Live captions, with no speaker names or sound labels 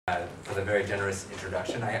for the very generous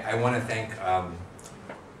introduction. I want to thank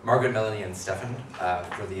Margaret, Melanie, and Stefan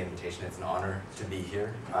for the invitation. It's an honor to be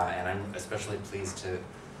here, and I'm especially pleased to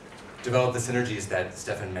develop the synergies that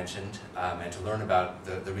Stefan mentioned and to learn about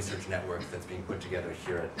the research network that's being put together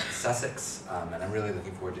here at Sussex. And I'm really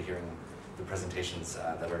looking forward to hearing the presentations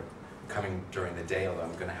that are coming during the day, although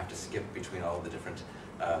I'm going to have to skip between all of the different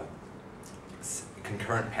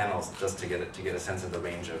concurrent panels just to get a sense of the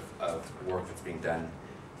range of work that's being done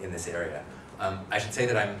in this area. I should say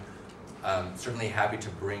that I'm certainly happy to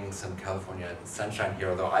bring some California sunshine here,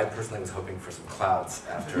 although I personally was hoping for some clouds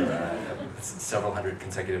after several hundred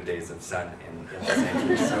consecutive days of sun in Los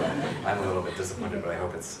Angeles, so I'm a little bit disappointed, but I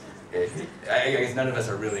hope I guess none of us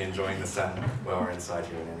are really enjoying the sun while we're inside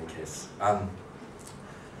here in any case.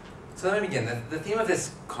 So let me begin. The theme of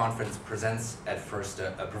this conference presents at first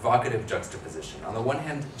a provocative juxtaposition. On the one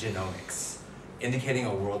hand, genomics, indicating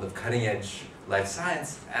a world of cutting-edge life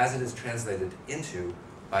science as it is translated into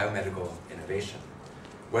biomedical innovation.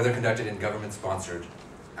 Whether conducted in government-sponsored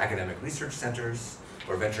academic research centers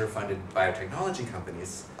or venture-funded biotechnology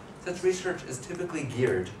companies, such research is typically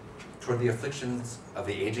geared toward the afflictions of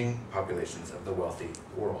the aging populations of the wealthy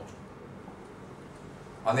world.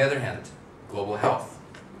 On the other hand, global health,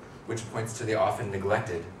 which points to the often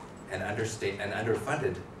neglected and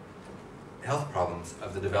underfunded health problems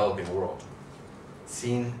of the developing world,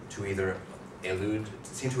 seen to elude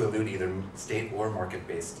either state or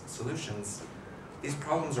market-based solutions. These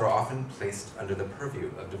problems are often placed under the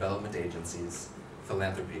purview of development agencies,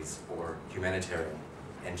 philanthropies, or humanitarian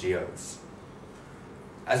NGOs.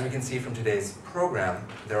 As we can see from today's program,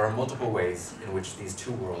 there are multiple ways in which these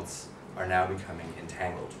two worlds are now becoming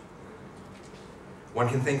entangled. One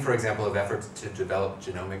can think, for example, of efforts to develop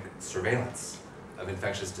genomic surveillance of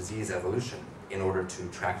infectious disease evolution in order to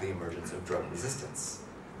track the emergence of drug resistance,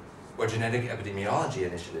 or genetic epidemiology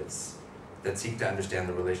initiatives that seek to understand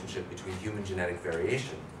the relationship between human genetic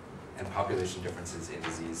variation and population differences in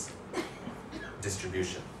disease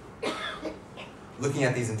distribution. Looking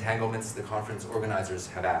at these entanglements, the conference organizers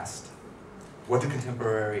have asked, what do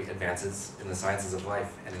contemporary advances in the sciences of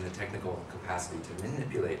life and in the technical capacity to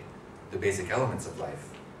manipulate the basic elements of life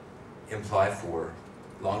imply for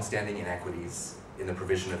long-standing inequities in the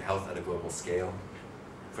provision of health at a global scale,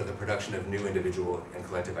 for the production of new individual and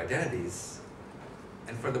collective identities,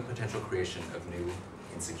 and for the potential creation of new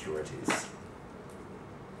insecurities.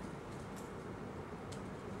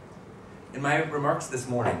 In my remarks this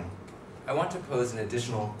morning, I want to pose an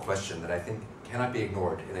additional question that I think cannot be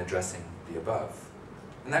ignored in addressing the above.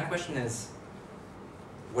 And that question is,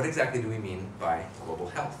 what exactly do we mean by global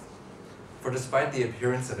health? For despite the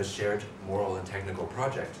appearance of a shared moral and technical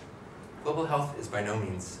project, global health is by no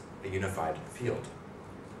means a unified field.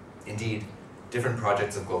 Indeed, different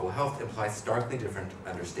projects of global health imply starkly different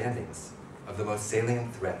understandings of the most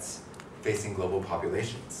salient threats facing global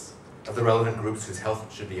populations, of the relevant groups whose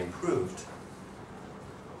health should be improved,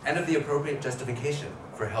 and of the appropriate justification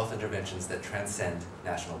for health interventions that transcend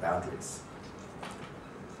national boundaries.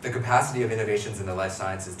 The capacity of innovations in the life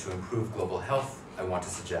sciences to improve global health, I want to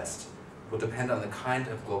suggest, will depend on the kind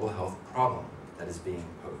of global health problem that is being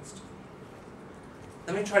posed.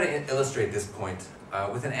 Let me try to illustrate this point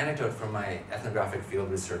with an anecdote from my ethnographic field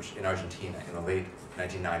research in Argentina in the late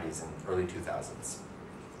 1990s and early 2000s,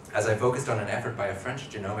 as I focused on an effort by a French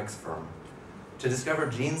genomics firm to discover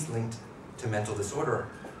genes linked to mental disorder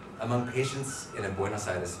among patients in a Buenos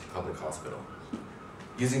Aires public hospital.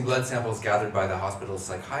 Using blood samples gathered by the hospital's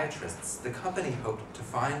psychiatrists, the company hoped to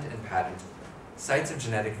find and patent sites of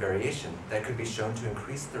genetic variation that could be shown to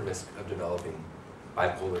increase the risk of developing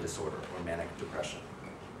bipolar disorder or manic depression.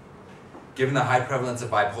 Given the high prevalence of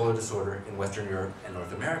bipolar disorder in Western Europe and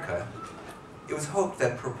North America, it was hoped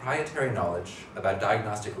that proprietary knowledge about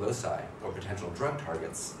diagnostic loci or potential drug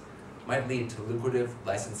targets might lead to lucrative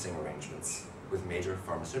licensing arrangements with major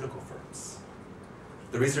pharmaceutical firms.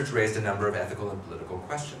 The research raised a number of ethical and political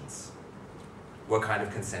questions. What kind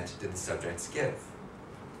of consent did the subjects give?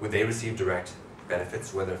 Would they receive direct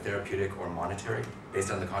benefits, whether therapeutic or monetary, based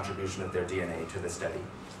on the contribution of their DNA to the study?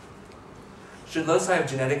 Should loci of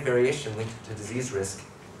genetic variation linked to disease risk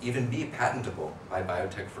even be patentable by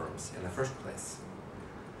biotech firms in the first place?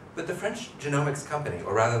 But the French genomics company,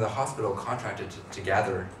 or rather the hospital contracted to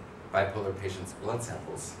gather bipolar patients' blood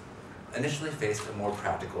samples, initially faced a more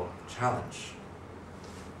practical challenge.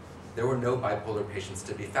 There were no bipolar patients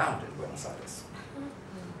to be found in Buenos Aires.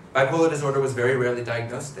 Bipolar disorder was very rarely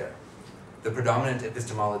diagnosed there. The predominant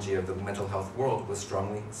epistemology of the mental health world was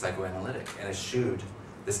strongly psychoanalytic and eschewed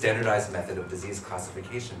the standardized method of disease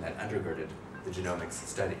classification that undergirded the genomics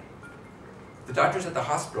study. The The doctors at the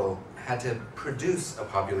hospital had to produce a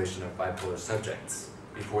population of bipolar subjects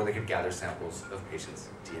before they could gather samples of patients'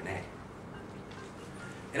 DNA.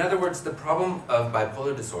 In other words, the problem of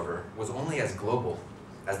bipolar disorder was only as global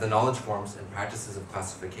as the knowledge forms and practices of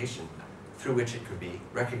classification through which it could be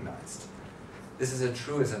recognized. This is a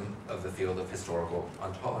truism of the field of historical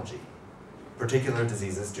ontology. Particular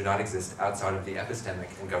diseases do not exist outside of the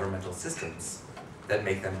epistemic and governmental systems that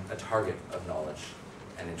make them a target of knowledge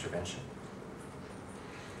and intervention.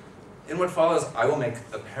 In what follows, I will make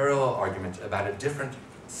a parallel argument about a different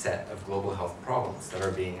set of global health problems that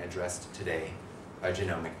are being addressed today by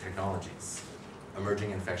genomic technologies: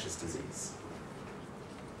 emerging infectious disease.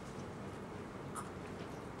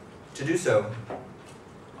 To do so,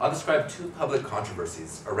 I'll describe two public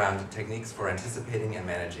controversies around techniques for anticipating and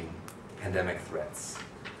managing pandemic threats.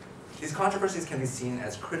 These controversies can be seen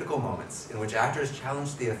as critical moments in which actors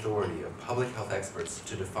challenge the authority of public health experts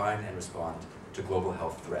to define and respond to global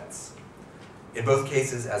health threats. In both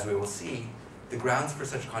cases, as we will see, the grounds for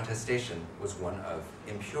such contestation was one of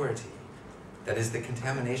impurity, that is, the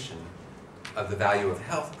contamination of the value of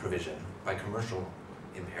health provision by commercial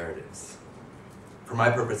imperatives. For my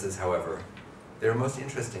purposes, however, they are most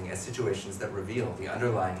interesting as situations that reveal the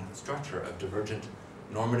underlying structure of divergent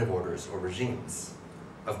normative orders or regimes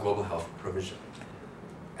of global health provision,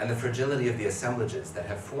 and the fragility of the assemblages that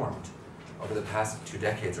have formed over the past 2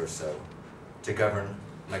 decades or so to govern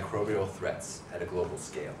microbial threats at a global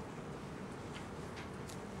scale.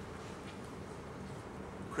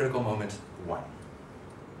 Critical moment 1,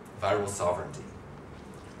 viral sovereignty.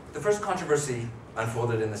 The first controversy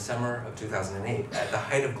unfolded in the summer of 2008 at the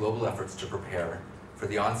height of global efforts to prepare for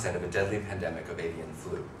the onset of a deadly pandemic of avian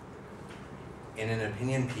flu. In an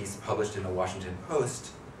opinion piece published in the Washington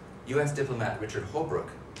Post, US diplomat Richard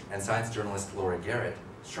Holbrooke and science journalist Laura Garrett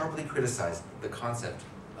sharply criticized the concept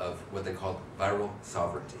of what they called viral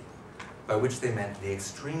sovereignty, by which they meant the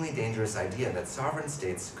extremely dangerous idea that sovereign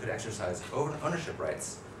states could exercise ownership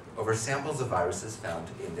rights over samples of viruses found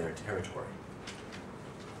in their territory.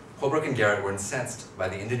 Holbrooke and Garrett were incensed by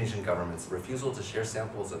the Indonesian government's refusal to share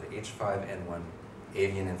samples of H5N1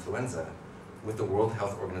 avian influenza with the World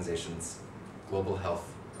Health Organization's Global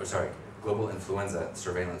Influenza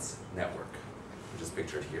Surveillance Network, which is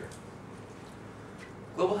pictured here.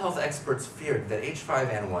 Global health experts feared that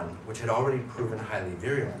H5N1, which had already proven highly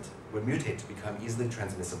virulent, would mutate to become easily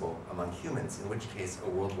transmissible among humans, in which case a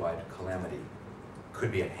worldwide calamity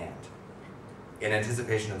could be at hand. In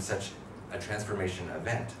anticipation of such a transformation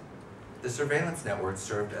event, the surveillance network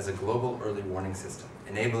served as a global early warning system,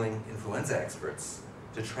 enabling influenza experts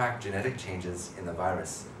to track genetic changes in the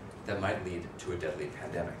virus that might lead to a deadly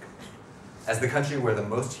pandemic. As the country where the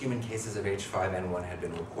most human cases of H5N1 had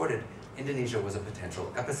been reported, Indonesia was a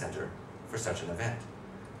potential epicenter for such an event.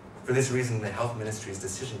 For this reason, the health ministry's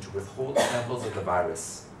decision to withhold samples of the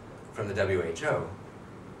virus from the WHO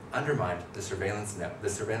undermined the surveillance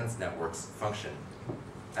network's function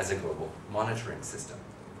as a global monitoring system.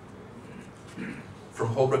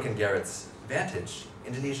 From Holbrooke and Garrett's vantage,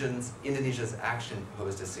 Indonesia's action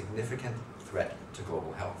posed a significant threat to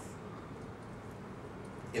global health.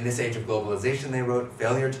 In this age of globalization, they wrote,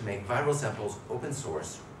 failure to make viral samples open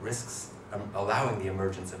source risks allowing the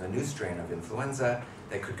emergence of a new strain of influenza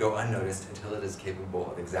that could go unnoticed until it is capable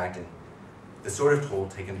of exacting the sort of toll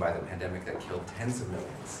taken by the pandemic that killed tens of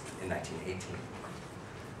millions in 1918.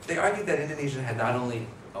 They argued that Indonesia had not only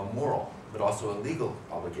a moral, but also a legal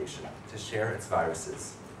obligation to share its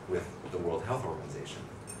viruses with the World Health Organization.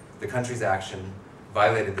 The country's action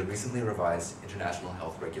violated the recently revised international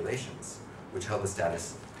health regulations, which held the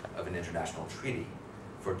status of an international treaty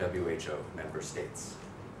for WHO member states.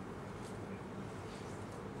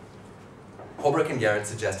 Holbrooke and Garrett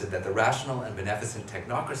suggested that the rational and beneficent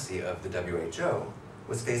technocracy of the WHO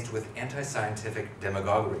was faced with anti-scientific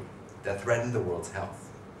demagoguery that threatened the world's health.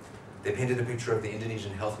 They painted a picture of the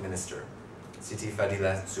Indonesian health minister, Siti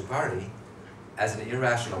Fadila Supari, as an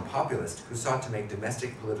irrational populist who sought to make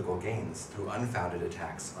domestic political gains through unfounded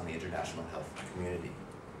attacks on the international health community.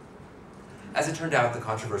 As it turned out, the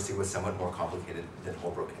controversy was somewhat more complicated than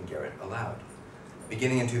Holbrooke and Garrett allowed.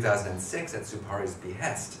 Beginning in 2006, at Supari's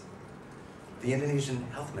behest, the Indonesian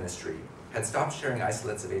Health Ministry had stopped sharing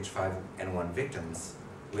isolates of H5N1 victims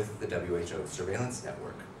with the WHO surveillance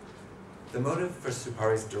network. The motive for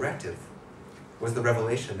Supari's directive was the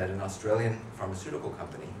revelation that an Australian pharmaceutical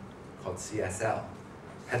company called CSL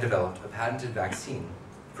had developed a patented vaccine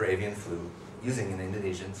for avian flu using an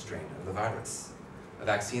Indonesian strain of the virus, a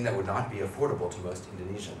vaccine that would not be affordable to most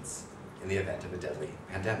Indonesians in the event of a deadly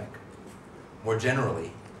pandemic. More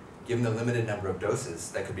generally, given the limited number of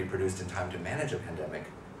doses that could be produced in time to manage a pandemic,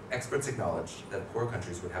 experts acknowledged that poor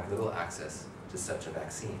countries would have little access to such a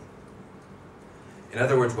vaccine. In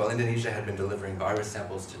other words, while Indonesia had been delivering virus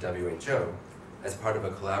samples to WHO as part of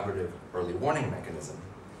a collaborative early warning mechanism,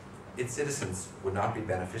 its citizens would not be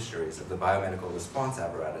beneficiaries of the biomedical response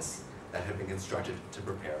apparatus that had been constructed to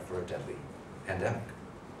prepare for a deadly pandemic.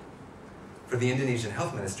 For the Indonesian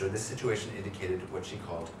health minister, this situation indicated what she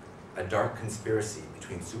called a dark conspiracy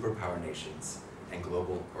between superpower nations and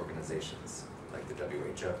global organizations like the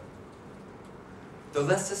WHO. Though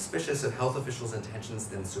less suspicious of health officials' intentions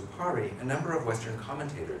than Supari, a number of Western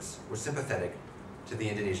commentators were sympathetic to the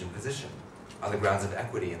Indonesian position on the grounds of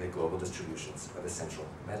equity in the global distributions of essential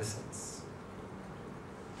medicines.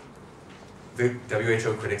 The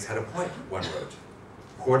WHO critics had a point, one wrote.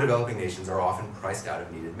 Poor developing nations are often priced out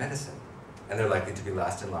of needed medicine, and they're likely to be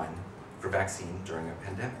last in line for vaccine during a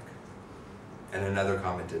pandemic. And another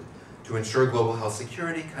commented, to ensure global health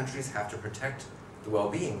security, countries have to protect the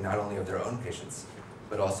well-being not only of their own patients,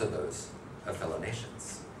 but also those of fellow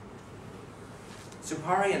nations.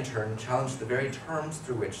 Supari, in turn, challenged the very terms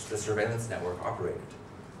through which the surveillance network operated.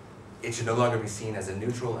 It should no longer be seen as a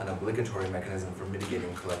neutral and obligatory mechanism for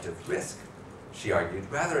mitigating collective risk, she argued.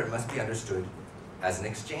 Rather, it must be understood as an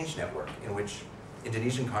exchange network in which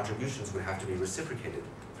Indonesian contributions would have to be reciprocated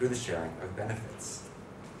through the sharing of benefits.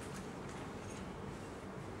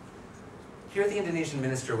 Here, the Indonesian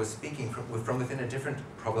minister was speaking from within a different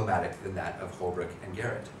problematic than that of Holbrooke and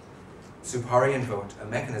Garrett. Supari invoked a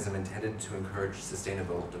mechanism intended to encourage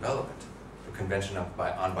sustainable development, the Convention on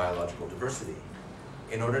Biological Diversity,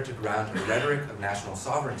 in order to ground a rhetoric of national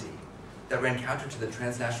sovereignty that ran counter to the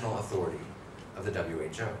transnational authority of the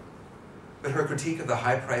WHO. But her critique of the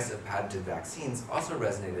high price of patented vaccines also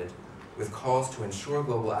resonated with calls to ensure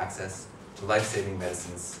global access to life-saving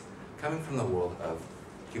medicines coming from the world of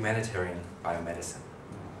humanitarian biomedicine.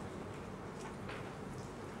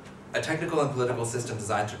 A technical and political system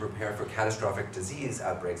designed to prepare for catastrophic disease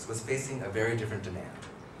outbreaks was facing a very different demand,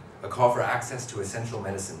 a call for access to essential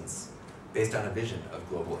medicines based on a vision of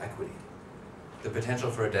global equity. The potential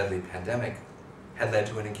for a deadly pandemic had led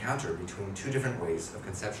to an encounter between two different ways of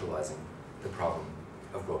conceptualizing the problem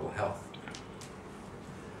of global health.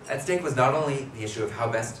 At stake was not only the issue of how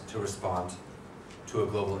best to respond to a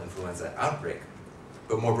global influenza outbreak,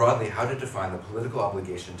 but more broadly, how to define the political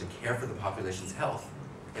obligation to care for the population's health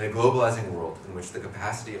in a globalizing world in which the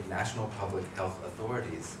capacity of national public health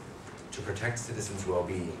authorities to protect citizens'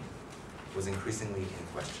 well-being was increasingly in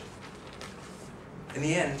question. In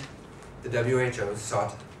the end, the WHO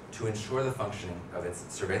sought to ensure the functioning of its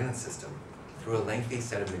surveillance system through a lengthy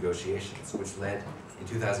set of negotiations, which led, in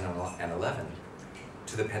 2011,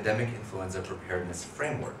 to the Pandemic Influenza Preparedness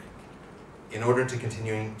Framework, in order to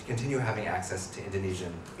continue having access to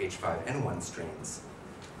Indonesian H5N1 strains.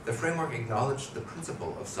 The framework acknowledged the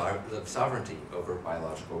principle of sovereignty over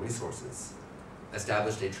biological resources,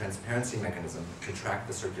 established a transparency mechanism to track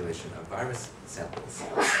the circulation of virus samples,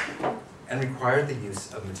 and required the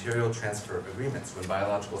use of material transfer agreements when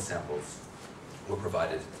biological samples were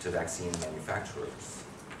provided to vaccine manufacturers.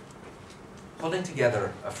 Holding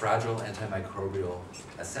together a fragile antimicrobial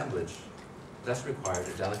assemblage thus required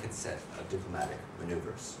a delicate set of diplomatic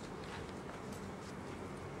maneuvers.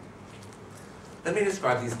 Let me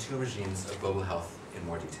describe these two regimes of global health in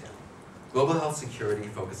more detail. Global health security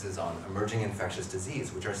focuses on emerging infectious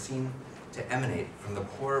disease, which are seen to emanate from the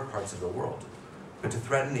poorer parts of the world, but to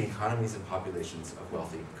threaten the economies and populations of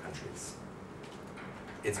wealthy countries.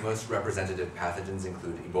 Its most representative pathogens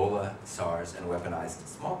include Ebola, SARS, and weaponized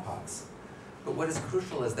smallpox. But what is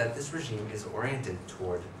crucial is that this regime is oriented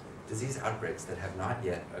toward disease outbreaks that have not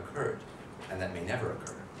yet occurred, and that may never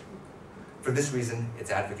occur. For this reason, its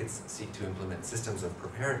advocates seek to implement systems of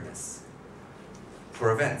preparedness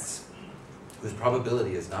for events whose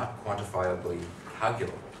probability is not quantifiably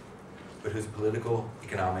calculable, but whose political,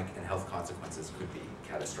 economic, and health consequences could be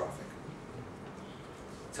catastrophic.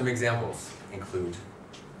 Some examples include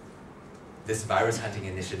this virus hunting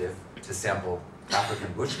initiative to sample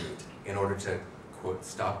African bushmeat in order to, quote,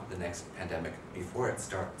 stop the next pandemic before it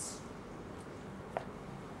starts.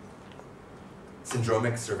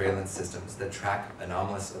 Syndromic surveillance systems that track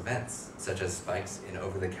anomalous events, such as spikes in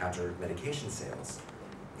over-the-counter medication sales,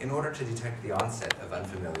 in order to detect the onset of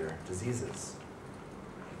unfamiliar diseases.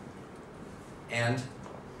 And,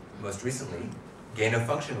 most recently,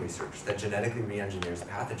 gain-of-function research that genetically re-engineers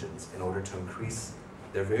pathogens in order to increase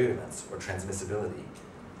their virulence or transmissibility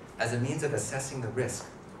as a means of assessing the risk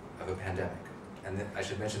of a pandemic. And I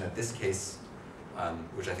should mention that this case,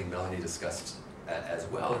 which I think Melanie discussed as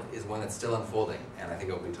well, is one that's still unfolding, and I think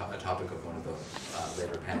it will be a topic of one of the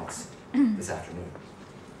later panels this afternoon.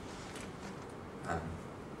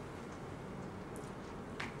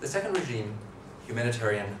 The second regime,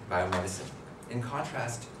 humanitarian biomedicine, in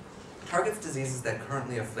contrast, targets diseases that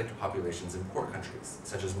currently afflict populations in poor countries,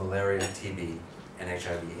 such as malaria, TB, and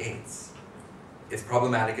HIV/AIDS. Its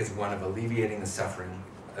problematic is one of alleviating the suffering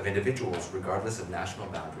of individuals regardless of national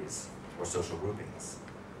boundaries or social groupings.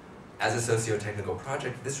 As a socio-technical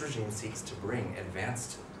project, this regime seeks to bring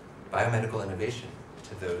advanced biomedical innovation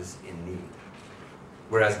to those in need.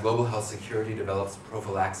 Whereas global health security develops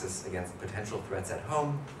prophylaxis against potential threats at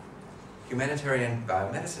home, humanitarian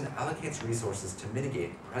biomedicine allocates resources to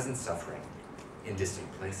mitigate present suffering in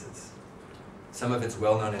distant places. Some of its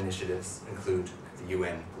well-known initiatives include the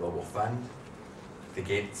UN Global Fund, the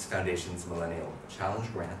Gates Foundation's Millennial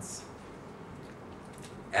Challenge Grants,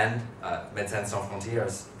 and Médecins Sans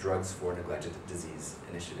Frontières' Drugs for Neglected Disease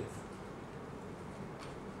initiative.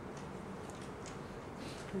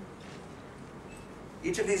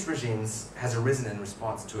 Each of these regimes has arisen in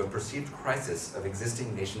response to a perceived crisis of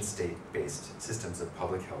existing nation-state-based systems of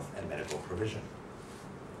public health and medical provision.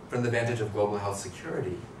 From the vantage of global health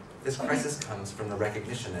security, this crisis comes from the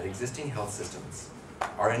recognition that existing health systems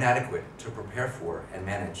are inadequate to prepare for and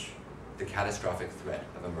manage the catastrophic threat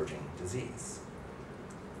of emerging disease.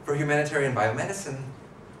 For humanitarian biomedicine,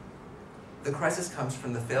 the crisis comes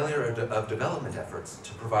from the failure of development efforts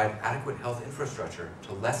to provide adequate health infrastructure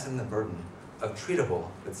to lessen the burden of treatable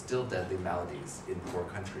but still deadly maladies in poor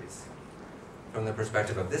countries. From the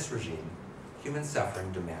perspective of this regime, human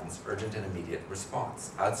suffering demands urgent and immediate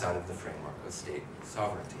response outside of the framework of state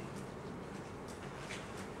sovereignty.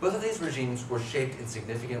 Both of these regimes were shaped in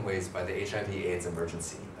significant ways by the HIV/AIDS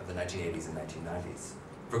emergency of the 1980s and 1990s.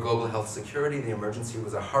 For global health security, the emergency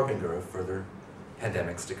was a harbinger of further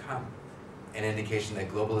pandemics to come, an indication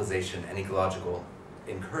that globalization and ecological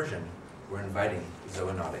incursion were inviting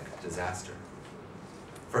zoonotic disaster.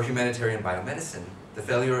 For humanitarian biomedicine, the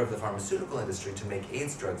failure of the pharmaceutical industry to make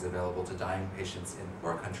AIDS drugs available to dying patients in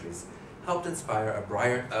poor countries helped inspire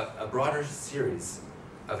a broader series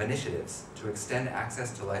of initiatives to extend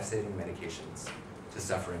access to life-saving medications to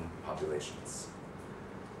suffering populations.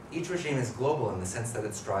 Each regime is global in the sense that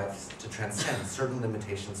it strives to transcend certain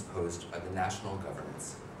limitations posed by the national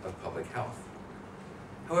governance of public health.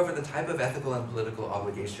 However, the type of ethical and political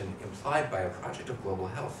obligation implied by a project of global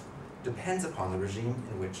health depends upon the regime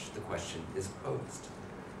in which the question is posed.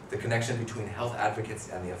 The connection between health advocates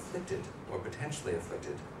and the afflicted, or potentially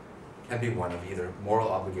afflicted, can be one of either moral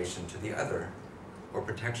obligation to the other or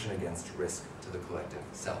protection against risk to the collective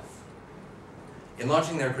self. In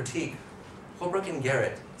launching their critique, Holbrook and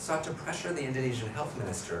Garrett sought to pressure the Indonesian health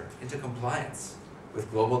minister into compliance with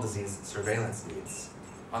global disease surveillance needs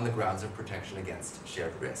on the grounds of protection against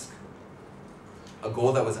shared risk, a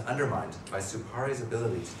goal that was undermined by Supari's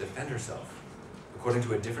ability to defend herself according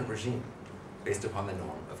to a different regime based upon the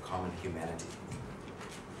norm of common humanity,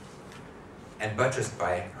 and buttressed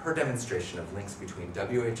by her demonstration of links between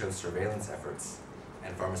WHO surveillance efforts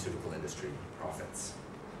and pharmaceutical industry profits.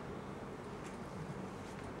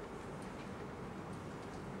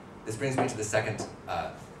 This brings me to the second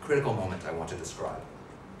critical moment I want to describe.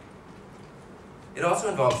 It also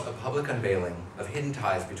involves a public unveiling of hidden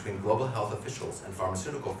ties between global health officials and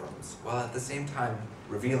pharmaceutical firms, while at the same time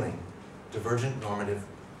revealing divergent normative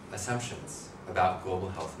assumptions about global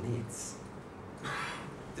health needs.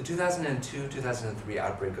 The 2002-2003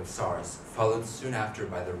 outbreak of SARS, followed soon after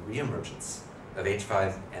by the reemergence of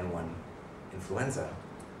H5N1 influenza,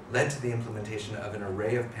 led to the implementation of an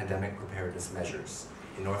array of pandemic preparedness measures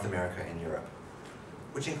in North America and Europe,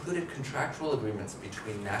 which included contractual agreements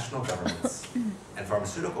between national governments and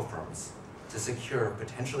pharmaceutical firms to secure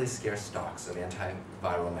potentially scarce stocks of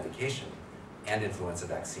antiviral medication and influenza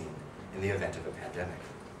vaccine in the event of a pandemic.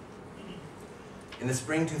 In the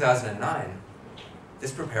spring 2009,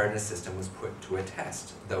 this preparedness system was put to a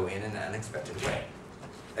test, though in an unexpected way.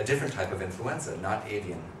 A different type of influenza, not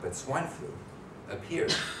avian but swine flu,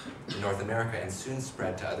 appeared in North America and soon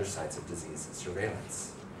spread to other sites of disease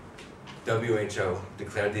surveillance. WHO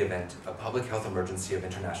declared the event a public health emergency of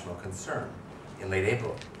international concern in late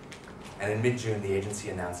April, and in mid-June the agency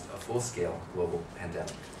announced a full-scale global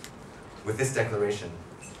pandemic. With this declaration,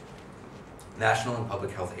 national and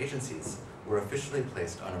public health agencies were officially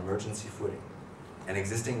placed on emergency footing, and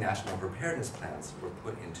existing national preparedness plans were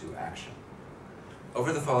put into action.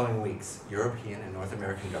 Over the following weeks, European and North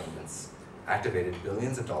American governments activated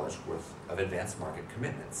billions of dollars worth of advanced market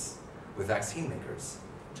commitments with vaccine makers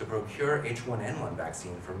to procure H1N1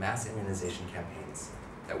 vaccine for mass immunization campaigns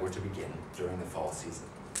that were to begin during the fall season.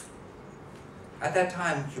 At that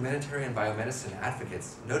time, humanitarian biomedicine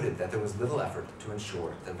advocates noted that there was little effort to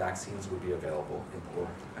ensure that vaccines would be available in poor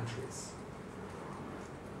countries.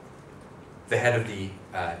 The head of the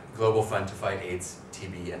Global Fund to Fight AIDS,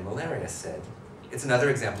 TB, and Malaria said, "It's another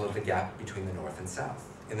example of the gap between the North and South.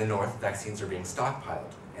 In the North, vaccines are being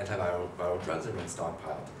stockpiled. Antiviral drugs are being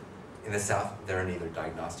stockpiled. In the South, there are neither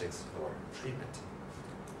diagnostics nor treatment."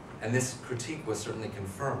 And this critique was certainly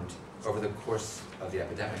confirmed over the course of the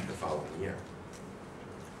epidemic the following year.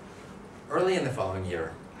 Early in the following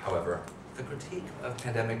year, however, the critique of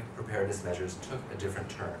pandemic preparedness measures took a different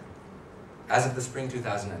turn. As of the spring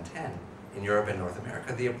 2010, in Europe and North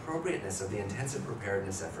America, the appropriateness of the intensive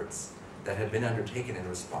preparedness efforts that had been undertaken in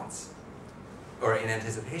response, or in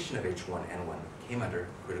anticipation of H1N1, came under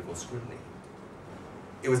critical scrutiny.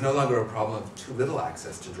 It was no longer a problem of too little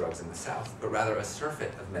access to drugs in the South, but rather a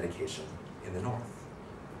surfeit of medication in the North.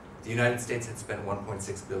 The United States had spent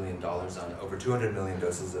 $1.6 billion on over 200 million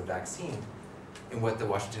doses of vaccine in what the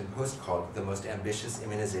Washington Post called the most ambitious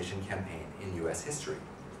immunization campaign in US history,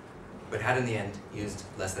 but had in the end used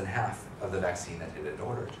less than half of the vaccine that it had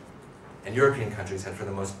ordered. And European countries had for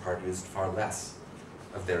the most part used far less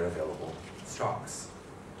of their available stocks.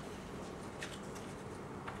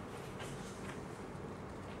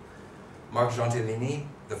 Marc Gentilini,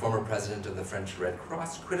 the former president of the French Red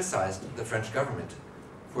Cross, criticized the French government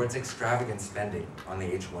for its extravagant spending on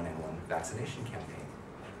the H1N1 vaccination campaign.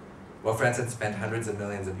 While France had spent hundreds of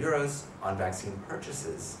millions of euros on vaccine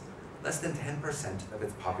purchases, less than 10% of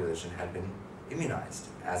its population had been immunized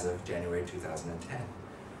as of January 2010,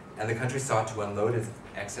 and the country sought to unload its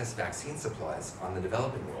excess vaccine supplies on the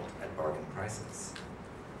developing world at bargain prices.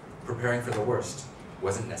 Preparing for the worst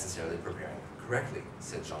wasn't necessarily preparing correctly,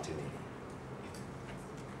 said Gentilini.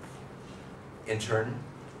 In turn,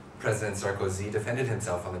 President Sarkozy defended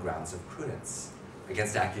himself on the grounds of prudence,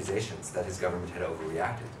 against accusations that his government had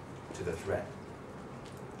overreacted to the threat.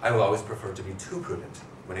 "I will always prefer to be too prudent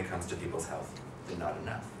when it comes to people's health than not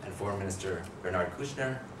enough." And Foreign Minister Bernard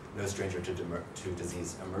Kouchner, no stranger to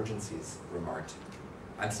disease emergencies, remarked,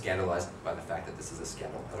 "I'm scandalized by the fact that this is a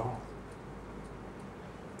scandal at all."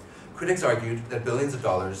 Critics argued that billions of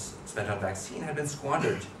dollars spent on vaccine had been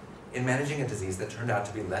squandered in managing a disease that turned out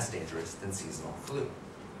to be less dangerous than seasonal flu.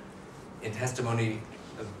 In testimony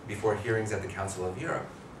before hearings at the Council of Europe,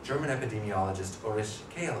 German epidemiologist Ulrich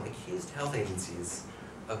Kehl accused health agencies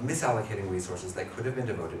of misallocating resources that could have been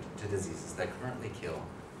devoted to diseases that currently kill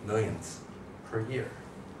millions per year.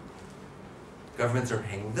 Governments are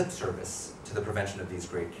paying lip service to the prevention of these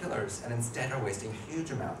great killers and instead are wasting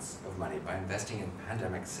huge amounts of money by investing in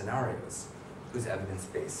pandemic scenarios whose evidence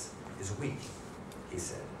base is weak, he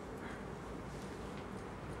said.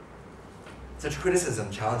 Such criticism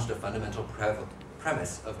challenged a fundamental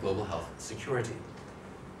premise of global health security,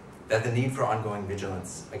 that the need for ongoing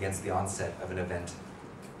vigilance against the onset of an event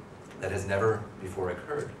that has never before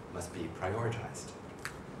occurred must be prioritized.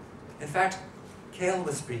 In fact, Kehl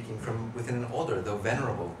was speaking from within an older, though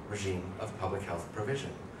venerable, regime of public health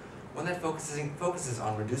provision, one that focuses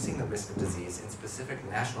on reducing the risk of disease in specific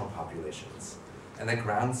national populations, and that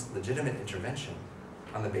grounds legitimate intervention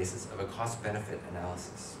on the basis of a cost-benefit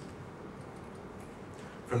analysis.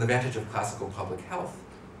 From the vantage of classical public health,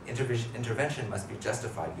 intervention must be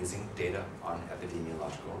justified using data on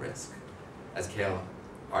epidemiological risk. As Kehl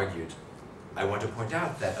argued, "I want to point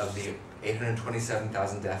out that of the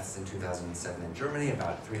 827,000 deaths in 2007 in Germany,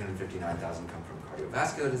 about 359,000 come from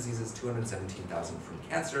cardiovascular diseases, 217,000 from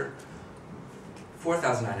cancer,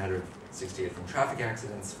 4,968 from traffic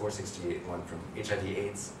accidents, 468 from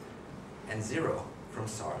HIV/AIDS, and 0 from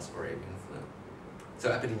SARS or avian flu."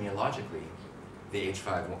 So epidemiologically, the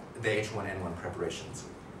H1N1 preparations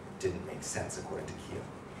didn't make sense, according to Kehl.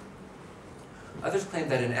 Others claimed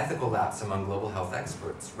that an ethical lapse among global health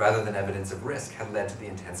experts, rather than evidence of risk, had led to the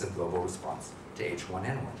intensive global response to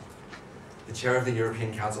H1N1. The chair of the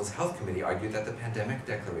European Council's Health Committee argued that the pandemic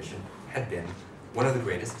declaration had been one of the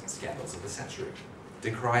greatest scandals of the century,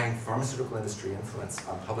 decrying pharmaceutical industry influence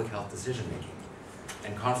on public health decision-making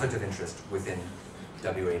and conflict of interest within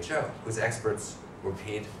WHO, whose experts were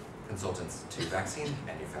paid consultants to vaccine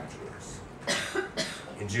manufacturers.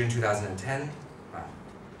 In June 2010,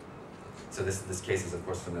 so this case is of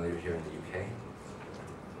course familiar here in the UK.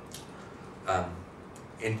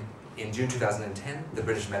 In June 2010, the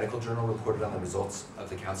British Medical Journal reported on the results of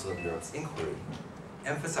the Council of Europe's inquiry,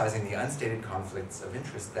 emphasizing the unstated conflicts of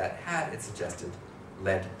interest that had, it suggested,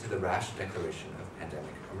 led to the rash declaration of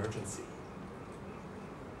pandemic emergency.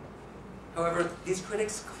 However, these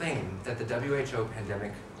critics claim that the WHO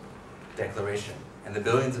pandemic declaration and the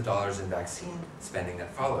billions of dollars in vaccine spending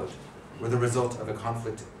that followed were the result of a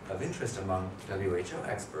conflict of interest among WHO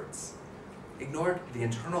experts, ignored the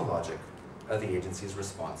internal logic of the agency's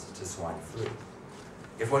response to swine flu.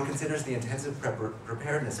 If one considers the intensive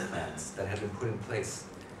preparedness plans that had been put in place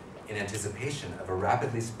in anticipation of a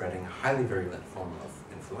rapidly spreading, highly virulent form of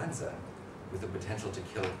influenza with the potential to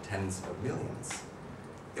kill tens of millions,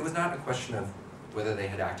 it was not a question of whether they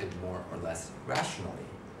had acted more or less rationally.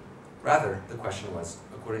 Rather, the question was,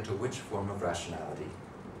 according to which form of rationality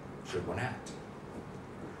should one act?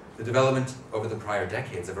 The development over the prior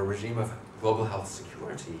decades of a regime of global health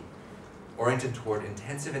security oriented toward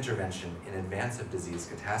intensive intervention in advance of disease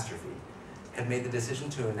catastrophe had made the decision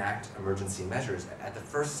to enact emergency measures at the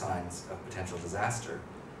first signs of potential disaster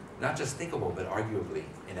not just thinkable, but arguably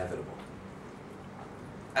inevitable.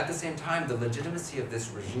 At the same time, the legitimacy of this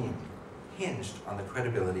regime hinged on the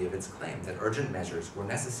credibility of its claim that urgent measures were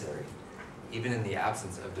necessary, even in the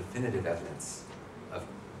absence of definitive evidence of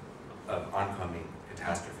oncoming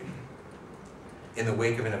catastrophe. In the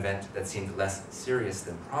wake of an event that seemed less serious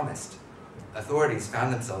than promised, authorities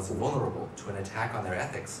found themselves vulnerable to an attack on their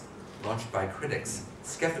ethics launched by critics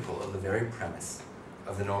skeptical of the very premise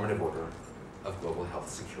of the normative order of global health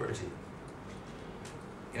security.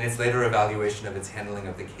 In its later evaluation of its handling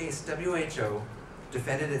of the case, WHO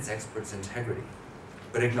defended its experts' integrity,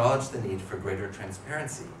 but acknowledged the need for greater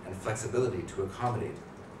transparency and flexibility to accommodate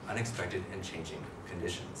unexpected and changing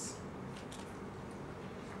conditions.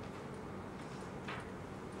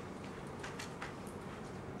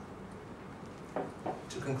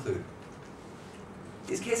 To conclude,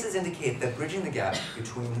 these cases indicate that bridging the gap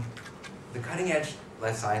between the cutting-edge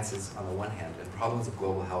life sciences on the one hand and problems of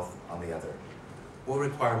global health on the other will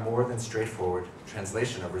require more than straightforward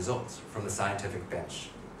translation of results from the scientific bench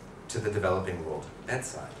to the developing world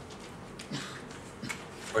bedside,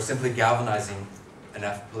 or simply galvanizing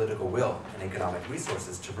enough political will and economic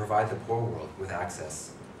resources to provide the poor world with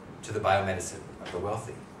access to the biomedicine of the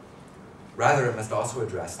wealthy. Rather, it must also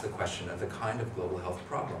address the question of the kind of global health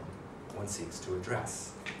problem one seeks to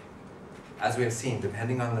address. As we have seen,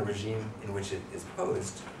 depending on the regime in which it is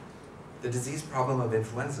posed, the disease problem of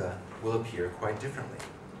influenza will appear quite differently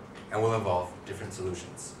and will involve different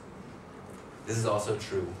solutions. This is also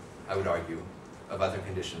true, I would argue, of other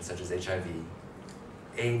conditions such as HIV,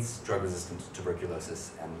 AIDS, drug-resistant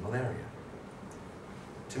tuberculosis, and malaria.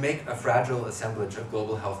 To make a fragile assemblage of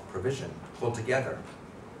global health provision hold together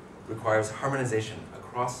requires harmonization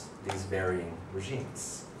across these varying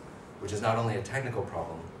regimes, which is not only a technical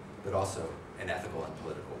problem, but also an ethical and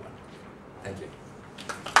political one. Thank you.